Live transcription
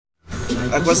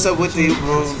Like, what's up with these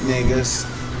bro niggas?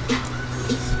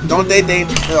 Don't they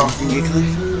oh, you get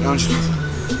clean? Don't you?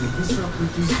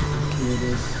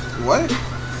 What?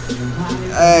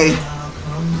 Hey,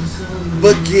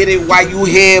 but get it while you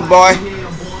here, boy.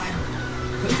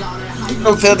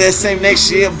 Don't feel that same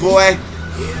next year, boy.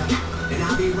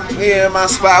 Here in my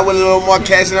spot with a little more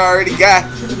cash than I already got.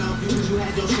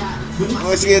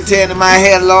 Let's get 10 in my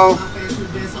hair long.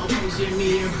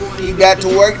 You got to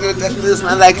work with this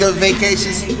man like a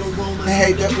vacation. I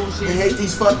hate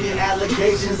these fucking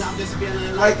allegations.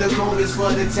 Like the goal is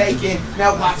for the taking.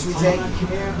 Now watch me take it.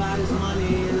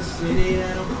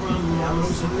 I'ma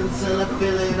smoke until I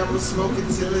feel it. I'ma smoke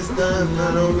until it's done.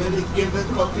 I don't really give a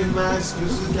fuck in my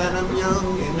excuses that I'm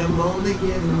young and I'm only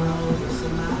getting older.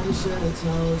 Somebody should have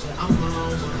told you I'm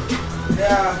on.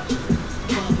 Yeah.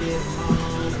 Fuck it,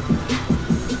 home.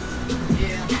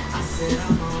 Yeah, I said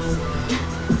I'm on.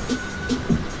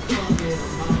 Fuck it,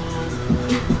 home.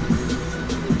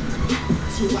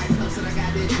 2 white cups and I got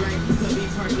that drink. Could be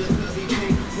purple, could be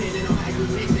pink. Depending on how you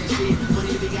mix that shit.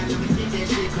 Money if you got never get that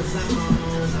shit, cause I'm on.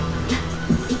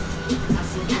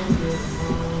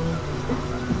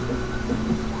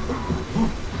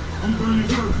 I'm burning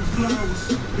purple flowers,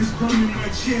 it's burning my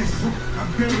chest. I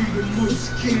bury the most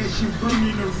cash and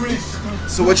burning the rest.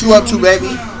 So what you up to, baby? I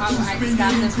just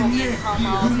got this whole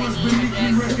promo thingy.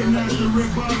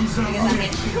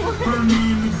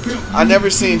 I never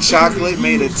seen chocolate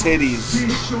made of titties.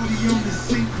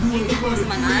 It was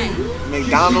my 9.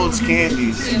 McDonald's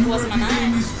candies. It was my 9.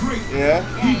 Yeah?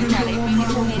 Yeah, you probably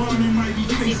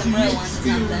see some real ones or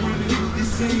something.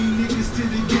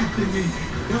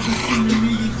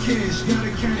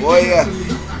 Oh yeah.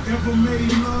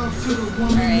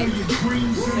 Alright.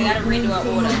 We gotta redo our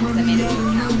order because I made it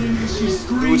account.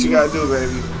 Do what you gotta do,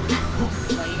 baby.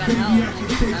 Well, you gotta know. I don't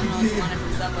know if you want it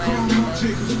from Subway.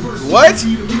 What? Sure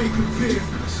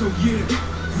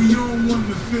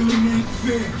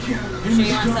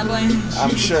you want Subway?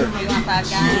 I'm sure. Or you want Five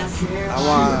Guys? I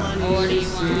want. Or do you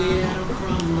want...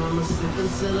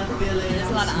 There's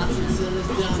a lot of options.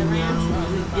 Pizza Ranch.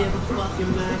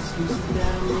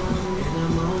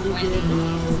 Wendy's.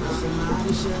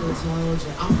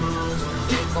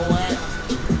 Bullet.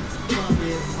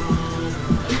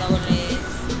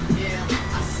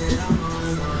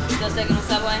 Still sticking with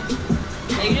Subway?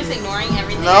 Are you just ignoring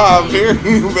everything? No, I'm hearing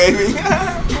you, baby.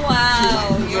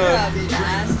 Wow, you're a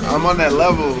bastard. I'm on that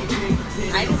level.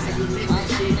 I just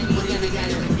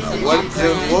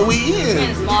What we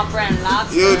eating? Small bread and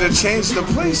lobster. You to change the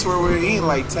place where we're eating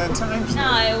like 10 times.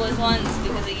 No, it was once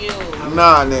because of you.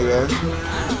 Nah, nigga.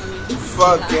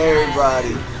 Fuck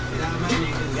everybody.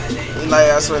 Like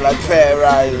I swear, like Pat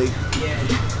Riley.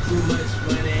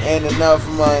 Ain't enough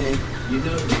money.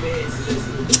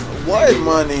 What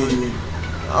money?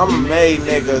 I'm a made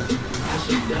nigga.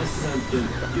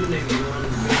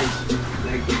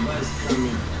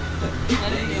 What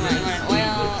did you want? You want an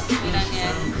oil, sweet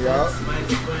onion? Yup.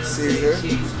 Caesar.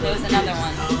 There was another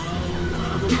one.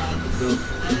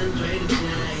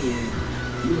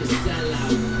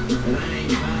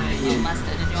 Oh,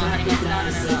 mustard. Did you want honey mustard on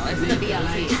it or no? It's the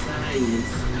BLT.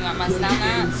 You want mustard on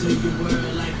that?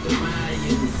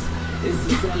 It's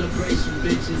a celebration,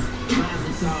 bitches.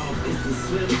 It's the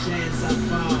slim chance I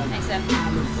fall. Thanks,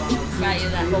 Got you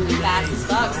that whole fast as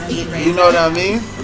fuck speed racer. You know what I mean?